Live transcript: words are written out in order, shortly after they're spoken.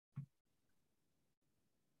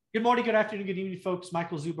Good morning, good afternoon, good evening, folks.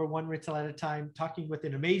 Michael Zuber, one rental at a time, talking with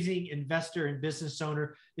an amazing investor and business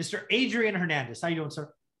owner, Mr. Adrian Hernandez. How you doing,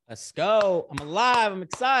 sir? Let's go. I'm alive. I'm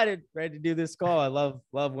excited. Ready to do this call. I love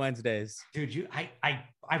Wednesdays. Dude,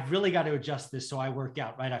 I've really got to adjust this so I work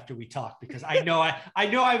out right after we talk, because I know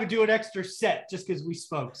I would do an extra set just because we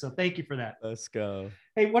spoke. So thank you for that. Let's go.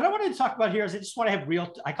 Hey, what I wanted to talk about here is I just want to have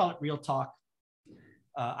I call it real talk.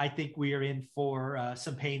 I think we are in for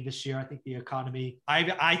some pain this year. I think the economy,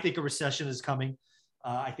 I think a recession is coming.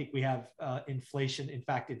 I think we have inflation. In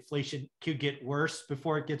fact, inflation could get worse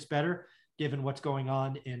before it gets better, given what's going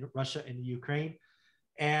on in Russia and Ukraine.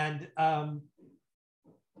 And I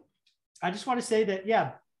just want to say that,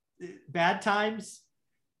 yeah, bad times,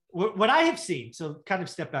 what I have seen, so kind of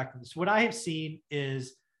step back from this, what I have seen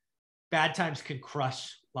is bad times can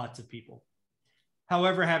crush lots of people.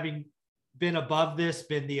 However, having been above this,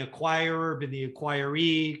 been the acquirer, been the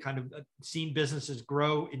acquiree, kind of seen businesses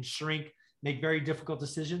grow and shrink, make very difficult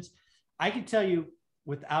decisions, I can tell you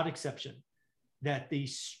without exception that the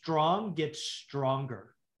strong get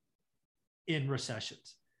stronger in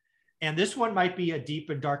recessions. And this one might be a deep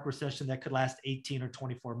and dark recession that could last 18 or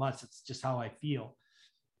 24 months. It's just how I feel.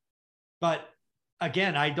 But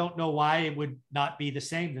again, I don't know why it would not be the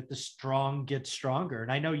same, that the strong get stronger.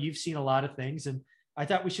 And I know you've seen a lot of things, and I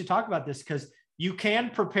thought we should talk about this because you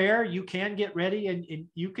can prepare, you can get ready, and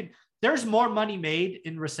you can, there's more money made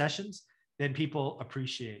in recessions than people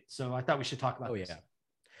appreciate. So I thought we should talk about this. Yeah.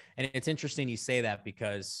 And it's interesting you say that,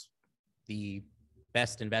 because the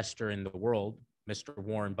best investor in the world, Mr.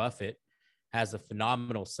 Warren Buffett, has a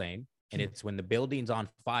phenomenal saying, and it's when the building's on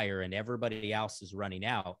fire and everybody else is running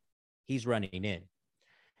out, he's running in.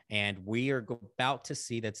 And we are about to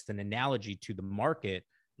see, that's an analogy to the market,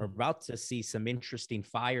 we're about to see some interesting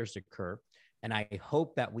fires occur. And I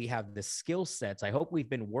hope that we have the skill sets. I hope we've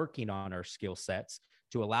been working on our skill sets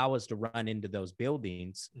to allow us to run into those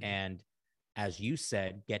buildings and, as you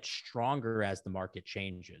said, get stronger as the market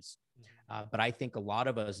changes. But I think a lot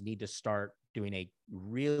of us need to start doing a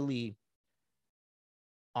really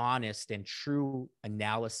honest and true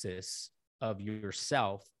analysis of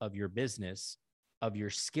yourself, of your business, of your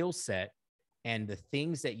skill set, and the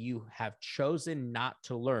things that you have chosen not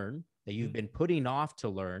to learn, that you've been putting off to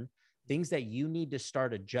learn, things that you need to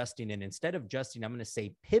start adjusting. And instead of adjusting, I'm going to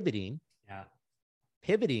say pivoting. Yeah.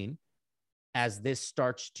 Pivoting as this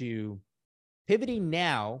starts to pivoting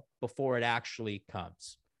now before it actually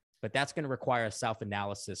comes. But that's going to require a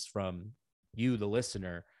self-analysis from you, the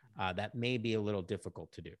listener, that may be a little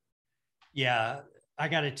difficult to do. Yeah. I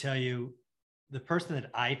got to tell you, the person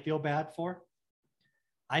that I feel bad for,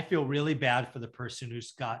 I feel really bad for the person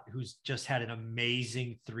who's just had an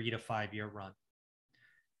amazing 3 to 5 year run.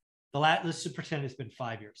 Let's just pretend it's been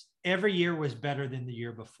 5 years. Every year was better than the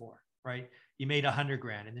year before, right? You made 100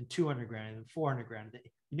 grand, and then 200 grand, and then 400 grand. You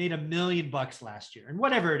made $1 million last year, and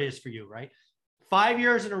whatever it is for you, right? 5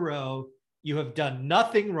 years in a row, you have done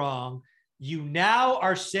nothing wrong. You now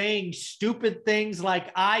are saying stupid things like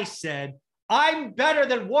I said, I'm better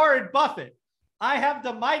than Warren Buffett. I have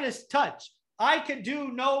the Midas touch. I can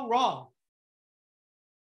do no wrong.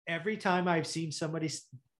 Every time I've seen somebody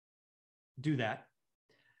do that,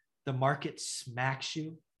 the market smacks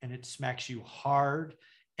you, and it smacks you hard.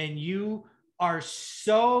 And you are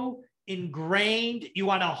so ingrained. You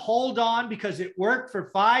want to hold on because it worked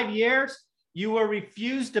for 5 years. You will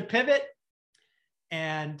refuse to pivot.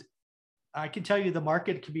 And I can tell you the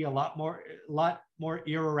market can be a lot more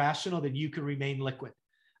irrational than you can remain liquid.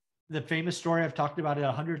 The famous story, I've talked about it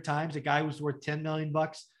 100 times. A guy was worth $10 million,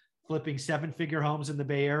 flipping 7-figure homes in the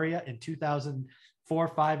Bay Area in 2004,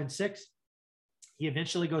 5, and 6. He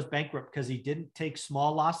eventually goes bankrupt because he didn't take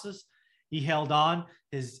small losses. He held on.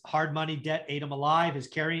 His hard money debt ate him alive, his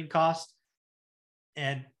carrying cost,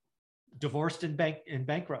 and divorced and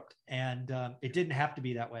bankrupt. And it didn't have to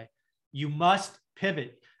be that way. You must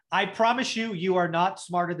pivot. I promise you, you are not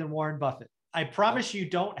smarter than Warren Buffett. I promise you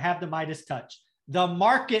don't have the Midas touch. The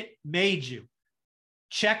market made you.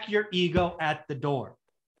 Check your ego at the door.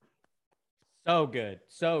 So good.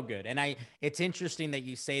 So good. And it's interesting that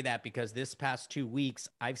you say that, because this past 2 weeks,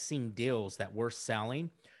 I've seen deals that we're selling,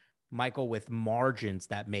 Michael, with margins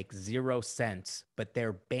that make 0 cents, but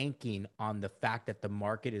they're banking on the fact that the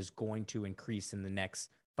market is going to increase in the next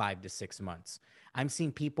 5 to 6 months. I'm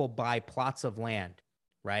seeing people buy plots of land,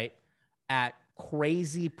 right, at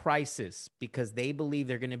crazy prices because they believe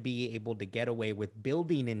they're going to be able to get away with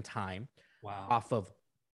building in time. Wow. Off of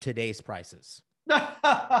today's prices.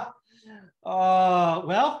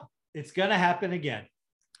 Well, it's going to happen again.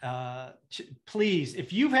 Please,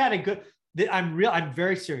 if you've had a good, I'm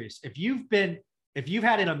very serious. If you've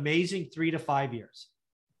had an amazing 3 to 5 years,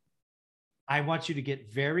 I want you to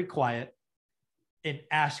get very quiet and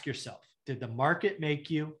ask yourself, did the market make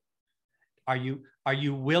you? Are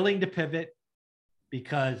you willing to pivot?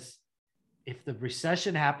 Because if the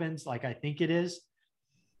recession happens, like I think it is,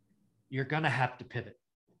 you're going to have to pivot.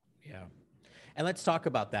 Yeah. And let's talk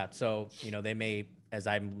about that. So, they may, as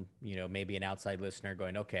I'm, maybe an outside listener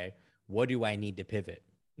going, okay, what do I need to pivot?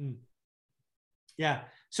 Yeah.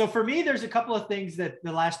 So for me, there's a couple of things that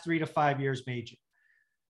the last 3 to 5 years made you.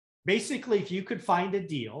 Basically, if you could find a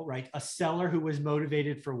deal, right? A seller who was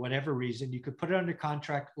motivated for whatever reason, you could put it under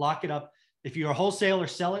contract, lock it up. If you're a wholesaler,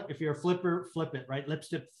 sell it. If you're a flipper, flip it, right?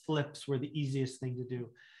 Lipstick flips were the easiest thing to do.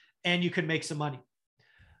 And you could make some money.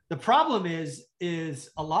 The problem is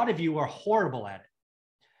a lot of you are horrible at it.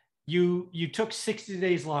 You took 60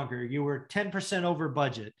 days longer. You were 10% over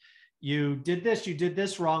budget. You did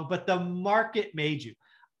this wrong, but the market made you.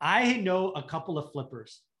 I know a couple of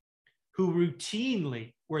flippers who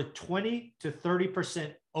routinely were 20 to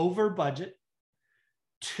 30% over budget,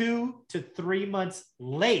 2 to 3 months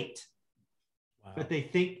late, wow. But they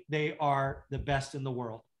think they are the best in the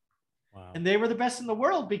world. Wow. And they were the best in the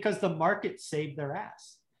world because the market saved their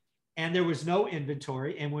ass. And there was no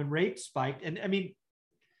inventory. And when rates spiked, and I mean,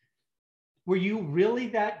 were you really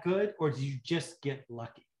that good or did you just get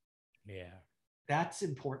lucky? Yeah. That's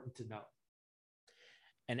important to know.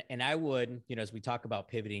 And I would, as we talk about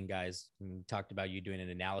pivoting, guys, and we talked about you doing an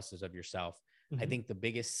analysis of yourself. Mm-hmm. I think the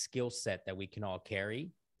biggest skill set that we can all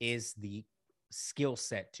carry is the skill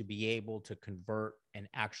set to be able to convert and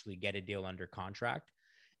actually get a deal under contract.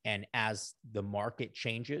 And as the market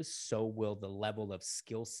changes, so will the level of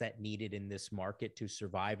skill set needed in this market to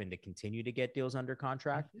survive and to continue to get deals under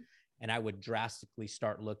contract. Mm-hmm. And I would drastically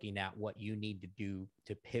start looking at what you need to do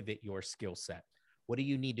to pivot your skill set. What do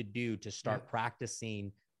you need to do to start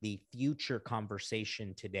practicing the future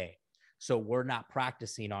conversation today? So we're not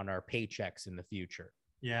practicing on our paychecks in the future.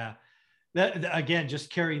 Yeah. That, again, just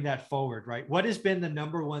carrying that forward, right? What has been the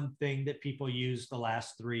number one thing that people use the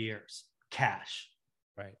last 3 years? Cash.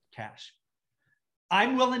 Right. Cash.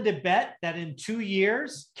 I'm willing to bet that in 2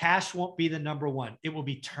 years, cash won't be the number one. It will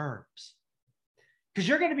be terms. Because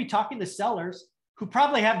you're going to be talking to sellers who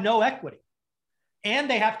probably have no equity. And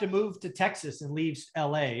they have to move to Texas and leave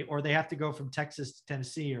LA, or they have to go from Texas to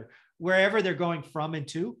Tennessee or wherever they're going from and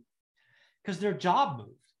to, because their job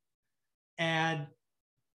moved. And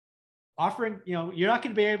offering, you're not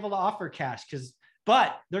going to be able to offer cash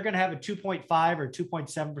but they're going to have a 2.5 or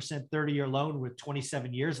 2.7% 30-year loan with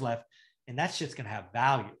 27 years left. And that shit's going to have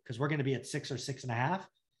value because we're going to be at 6 or 6.5.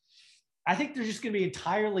 I think there's just going to be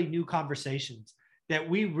entirely new conversations that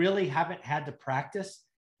we really haven't had to practice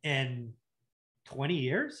in 20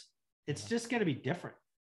 years. It's just going to be different.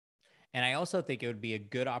 And I also think it would be a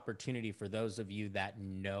good opportunity for those of you that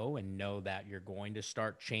know that you're going to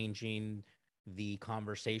start changing the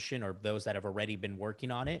conversation, or those that have already been working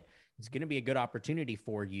on it. It's going to be a good opportunity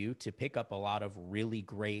for you to pick up a lot of really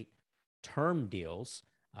great term deals,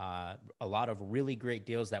 a lot of really great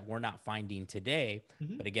deals that we're not finding today.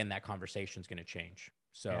 Mm-hmm. But again, that conversation is going to change.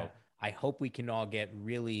 So I hope we can all get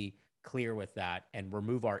really clear with that and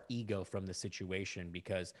remove our ego from the situation,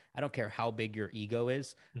 because I don't care how big your ego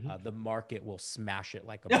is, the market will smash it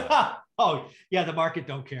like a bug. Oh yeah, the market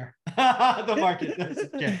don't care. The market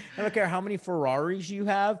doesn't care. I don't care how many Ferraris you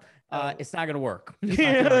have. It's not going to work.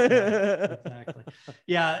 Exactly.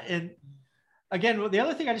 Yeah. And again, the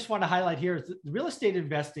other thing I just want to highlight here is that real estate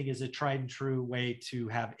investing is a tried and true way to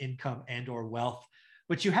have income and or wealth.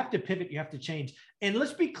 But you have to pivot, you have to change. And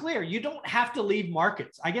let's be clear, you don't have to leave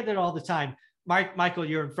markets. I get it all the time. Michael,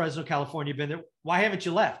 you're in Fresno, California, been there. Why haven't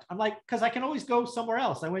you left? I'm like, because I can always go somewhere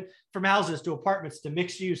else. I went from houses to apartments to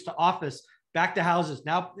mixed use to office, back to houses.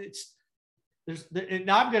 Now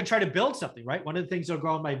now I'm going to try to build something, right? One of the things that'll go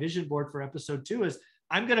on my vision board for episode 2 is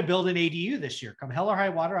I'm going to build an ADU this year. Come hell or high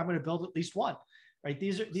water, I'm going to build at least one, right?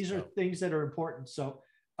 These are things that are important. So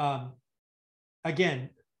again,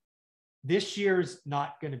 this year's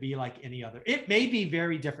not going to be like any other. It may be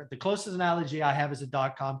very different. The closest analogy I have is a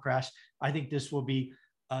 .com crash. I think this will be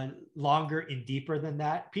longer and deeper than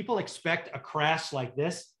that. People expect a crash like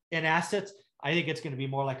this in assets. I think it's going to be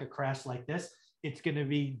more like a crash like this. It's going to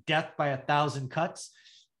be death by 1,000 cuts.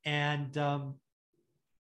 And there'll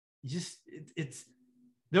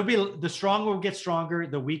be, the strong will get stronger.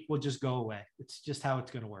 The weak will just go away. It's just how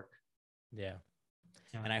it's going to work. Yeah.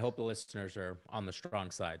 And I hope the listeners are on the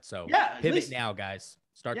strong side. So pivot now, guys.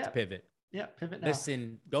 Start to pivot. Yeah, pivot now.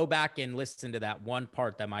 Listen, go back and listen to that one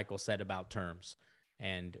part that Michael said about terms,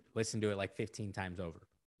 and listen to it like 15 times over.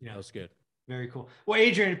 Yeah, that was good. Very cool. Well,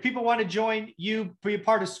 Adrian, if people want to join you, be a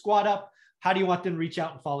part of Squad Up, how do you want them to reach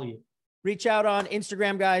out and follow you? Reach out on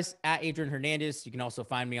Instagram, guys, at Adrian Hernandez. You can also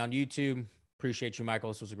find me on YouTube. Appreciate you,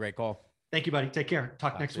 Michael. This was a great call. Thank you, buddy. Take care.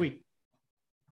 Talk next week.